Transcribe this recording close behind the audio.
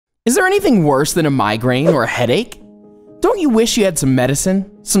Is there anything worse than a migraine or a headache? Don't you wish you had some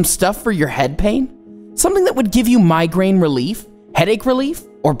medicine, some stuff for your head pain? Something that would give you migraine relief, headache relief,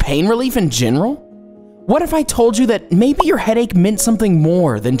 or pain relief in general? What if I told you that maybe your headache meant something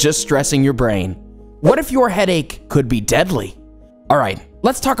more than just stressing your brain? What if your headache could be deadly? Alright,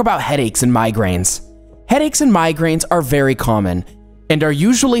 let's talk about headaches and migraines. Headaches and migraines are very common and are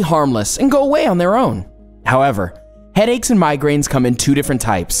usually harmless and go away on their own. However, headaches and migraines come in two different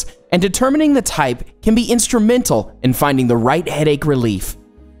types, and determining the type can be instrumental in finding the right headache relief,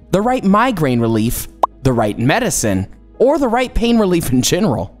 the right migraine relief, the right medicine, or the right pain relief in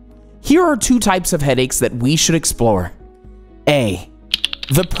general. Here are two types of headaches that we should explore. A.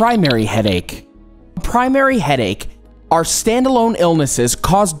 The primary headache. Primary headache are standalone illnesses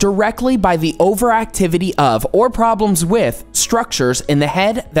caused directly by the overactivity of or problems with structures in the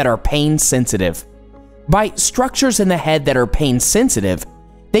head that are pain sensitive. By structures in the head that are pain sensitive,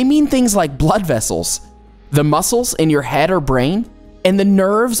 they mean things like blood vessels, the muscles in your head or brain, and the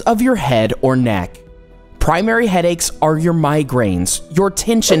nerves of your head or neck. Primary headaches are your migraines, your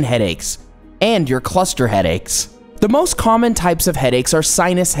tension headaches, and your cluster headaches. The most common types of headaches are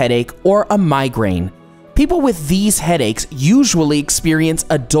sinus headache or a migraine. People with these headaches usually experience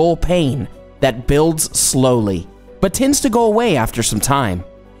a dull pain that builds slowly, but tends to go away after some time.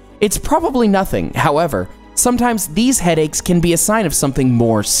 It's probably nothing. However, sometimes these headaches can be a sign of something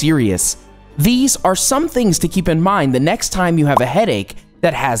more serious. These are some things to keep in mind the next time you have a headache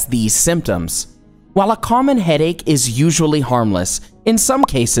that has these symptoms. While a common headache is usually harmless, in some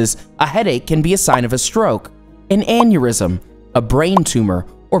cases, a headache can be a sign of a stroke, an aneurysm, a brain tumor,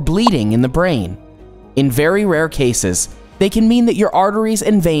 or bleeding in the brain. In very rare cases, they can mean that your arteries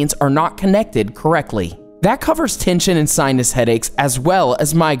and veins are not connected correctly. That covers tension and sinus headaches as well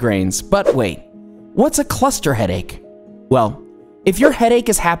as migraines. But wait, what's a cluster headache? Well, if your headache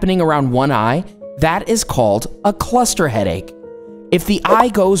is happening around one eye, that is called a cluster headache. If the eye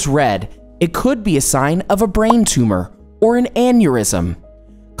goes red, it could be a sign of a brain tumor or an aneurysm.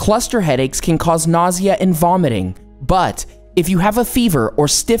 Cluster headaches can cause nausea and vomiting, but if you have a fever or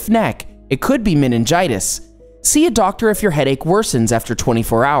stiff neck, it could be meningitis. See a doctor if your headache worsens after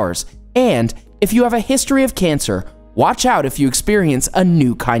 24 hours, and if you have a history of cancer, watch out if you experience a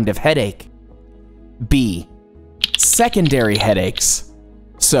new kind of headache. B. Secondary headaches.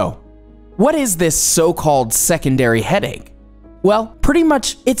 So, what is this so-called secondary headache? Well, pretty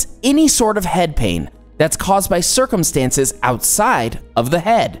much it's any sort of head pain that's caused by circumstances outside of the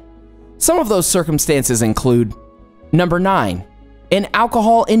head. Some of those circumstances include: Number 9. An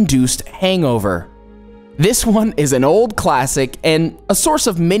alcohol-induced hangover. This one is an old classic and a source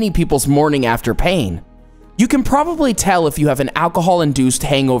of many people's morning after pain. You can probably tell if you have an alcohol-induced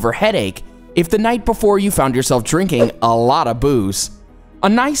hangover headache if the night before you found yourself drinking a lot of booze. A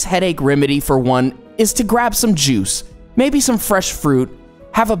nice headache remedy for one is to grab some juice, maybe some fresh fruit,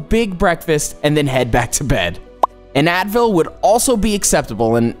 have a big breakfast, and then head back to bed. An Advil would also be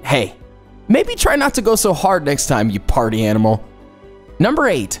acceptable, and hey, maybe try not to go so hard next time, you party animal. Number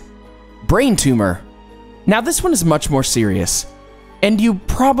 8. Brain tumor. Now this one is much more serious, and you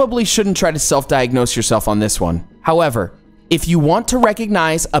probably shouldn't try to self-diagnose yourself on this one. However, if you want to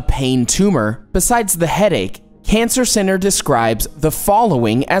recognize a pain tumor besides the headache, Cancer Center describes the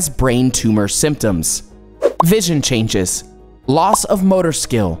following as brain tumor symptoms: vision changes, loss of motor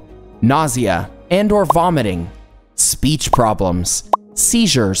skill, nausea and/or vomiting, speech problems,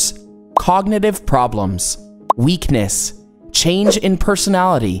 seizures, cognitive problems, weakness, change in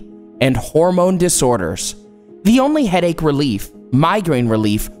personality, and hormone disorders. The only headache relief, migraine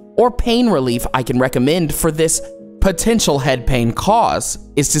relief, or pain relief I can recommend for this potential head pain cause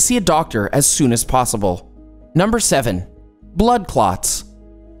is to see a doctor as soon as possible. Number 7. Blood clots.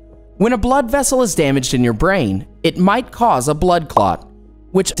 When a blood vessel is damaged in your brain, it might cause a blood clot,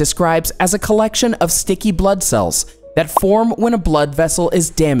 which describes as a collection of sticky blood cells that form when a blood vessel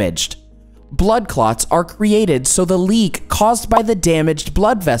is damaged. Blood clots are created so the leak caused by the damaged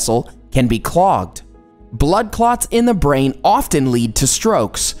blood vessel can be clogged. Blood clots in the brain often lead to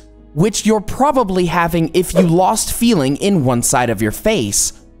strokes, which you're probably having if you lost feeling in one side of your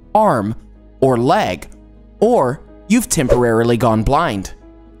face, arm, or leg, or you've temporarily gone blind.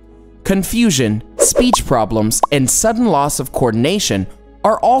 Confusion, speech problems, and sudden loss of coordination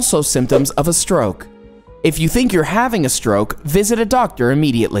are also symptoms of a stroke. If you think you're having a stroke, visit a doctor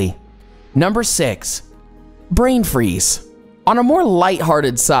immediately. Number 6. Brain freeze. On a more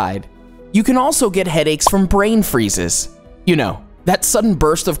lighthearted side, you can also get headaches from brain freezes. You know, that sudden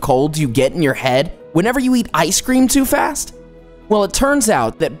burst of cold you get in your head whenever you eat ice cream too fast? Well, it turns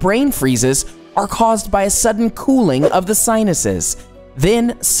out that brain freezes are caused by a sudden cooling of the sinuses.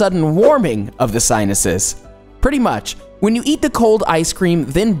 then sudden warming of the sinuses. Pretty much, when you eat the cold ice cream,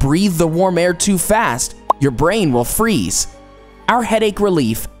 then breathe the warm air too fast, your brain will freeze. Our headache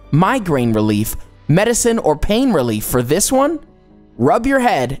relief, migraine relief, medicine, or pain relief for this one? Rub your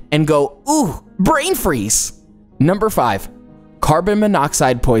head and go, ooh, brain freeze. Number 5, carbon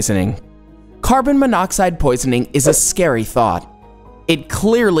monoxide poisoning. Carbon monoxide poisoning is a scary thought. It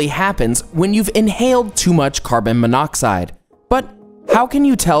clearly happens when you've inhaled too much carbon monoxide. But how can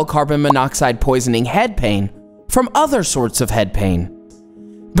you tell carbon monoxide poisoning head pain from other sorts of head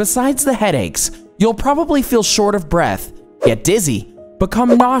pain? Besides the headaches, you'll probably feel short of breath, get dizzy,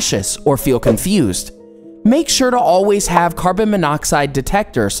 become nauseous, or feel confused. Make sure to always have carbon monoxide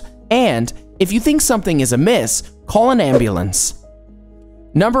detectors, and if you think something is amiss, call an ambulance.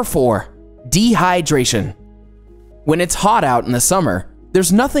 Number 4, dehydration. When it's hot out in the summer,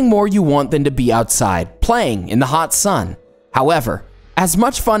 there's nothing more you want than to be outside, playing in the hot sun. However, as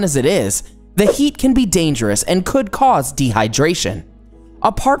much fun as it is, the heat can be dangerous and could cause dehydration.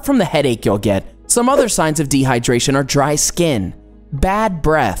 Apart from the headache you'll get, some other signs of dehydration are dry skin, bad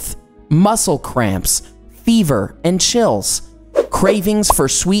breath, muscle cramps, fever and chills, cravings for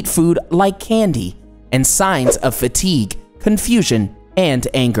sweet food like candy, and signs of fatigue, confusion, and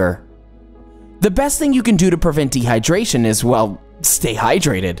anger. The best thing you can do to prevent dehydration is, well, stay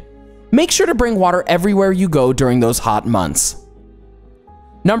hydrated. Make sure to bring water everywhere you go during those hot months.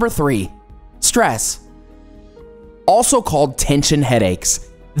 Number 3, stress. Also called tension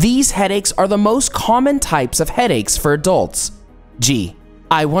headaches. These headaches are the most common types of headaches for adults. Gee,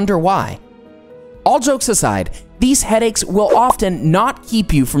 I wonder why. All jokes aside, these headaches will often not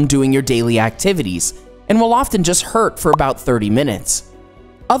keep you from doing your daily activities and will often just hurt for about 30 minutes.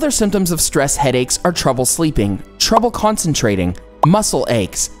 Other symptoms of stress headaches are trouble sleeping, trouble concentrating, muscle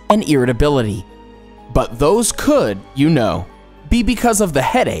aches, and irritability. But those could, be because of the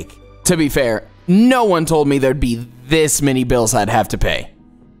headache. To be fair, no one told me there'd be this many bills I'd have to pay.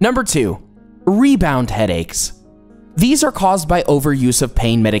 Number 2, rebound headaches. These are caused by overuse of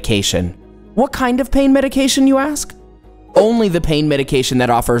pain medication. What kind of pain medication, you ask? Only the pain medication that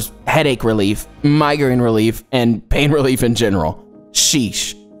offers headache relief, migraine relief, and pain relief in general.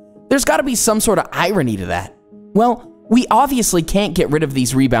 Sheesh. There's got to be some sort of irony to that. Well, we obviously can't get rid of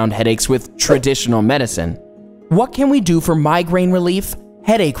these rebound headaches with traditional medicine. What can we do for migraine relief,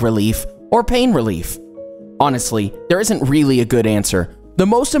 headache relief, or pain relief? Honestly, there isn't really a good answer. The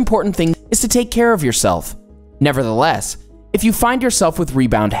most important thing is to take care of yourself. Nevertheless, if you find yourself with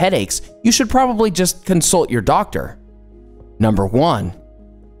rebound headaches, you should probably just consult your doctor. Number 1,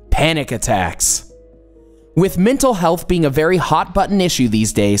 panic attacks. With mental health being a very hot button issue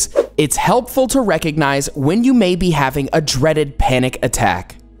these days, it's helpful to recognize when you may be having a dreaded panic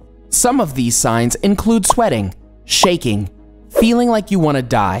attack. Some of these signs include sweating, shaking, feeling like you want to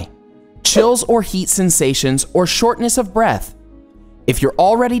die, chills or heat sensations, or shortness of breath. If you're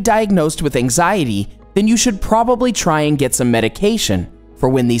already diagnosed with anxiety, then you should probably try and get some medication for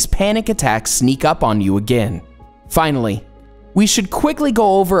when these panic attacks sneak up on you again. Finally, we should quickly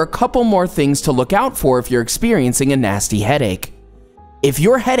go over a couple more things to look out for if you're experiencing a nasty headache. If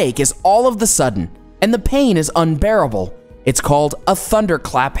your headache is all of the sudden and the pain is unbearable, it's called a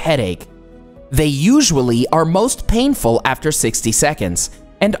thunderclap headache. They usually are most painful after 60 seconds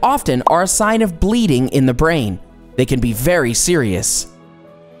and often are a sign of bleeding in the brain. They can be very serious.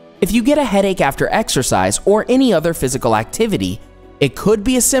 If you get a headache after exercise or any other physical activity, it could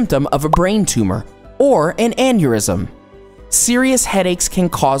be a symptom of a brain tumor or an aneurysm. Serious headaches can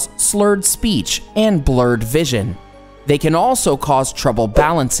cause slurred speech and blurred vision. They can also cause trouble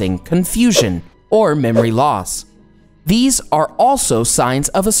balancing, confusion, or memory loss. These are also signs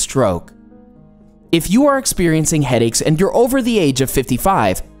of a stroke. If you are experiencing headaches and you're over the age of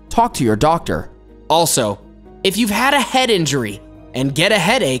 55, talk to your doctor. Also, if you've had a head injury and get a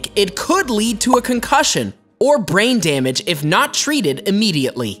headache, it could lead to a concussion or brain damage if not treated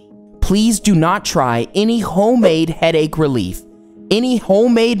immediately. Please do not try any homemade headache relief, any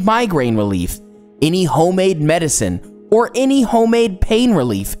homemade migraine relief, any homemade medicine, or any homemade pain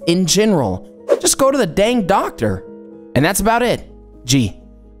relief in general. Just go to the dang doctor. And that's about it. Gee,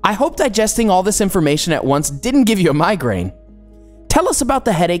 I hope digesting all this information at once didn't give you a migraine. Tell us about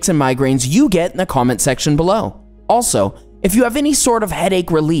the headaches and migraines you get in the comment section below. Also, if you have any sort of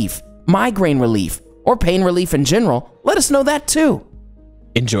headache relief, migraine relief, or pain relief in general, let us know that too.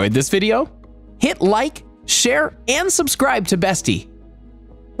 Enjoyed this video? Hit like, share, and subscribe to Bestie.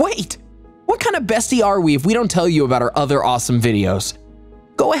 Wait, what kind of Bestie are we if we don't tell you about our other awesome videos?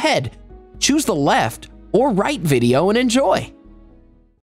 Go ahead, choose the left or right video and enjoy.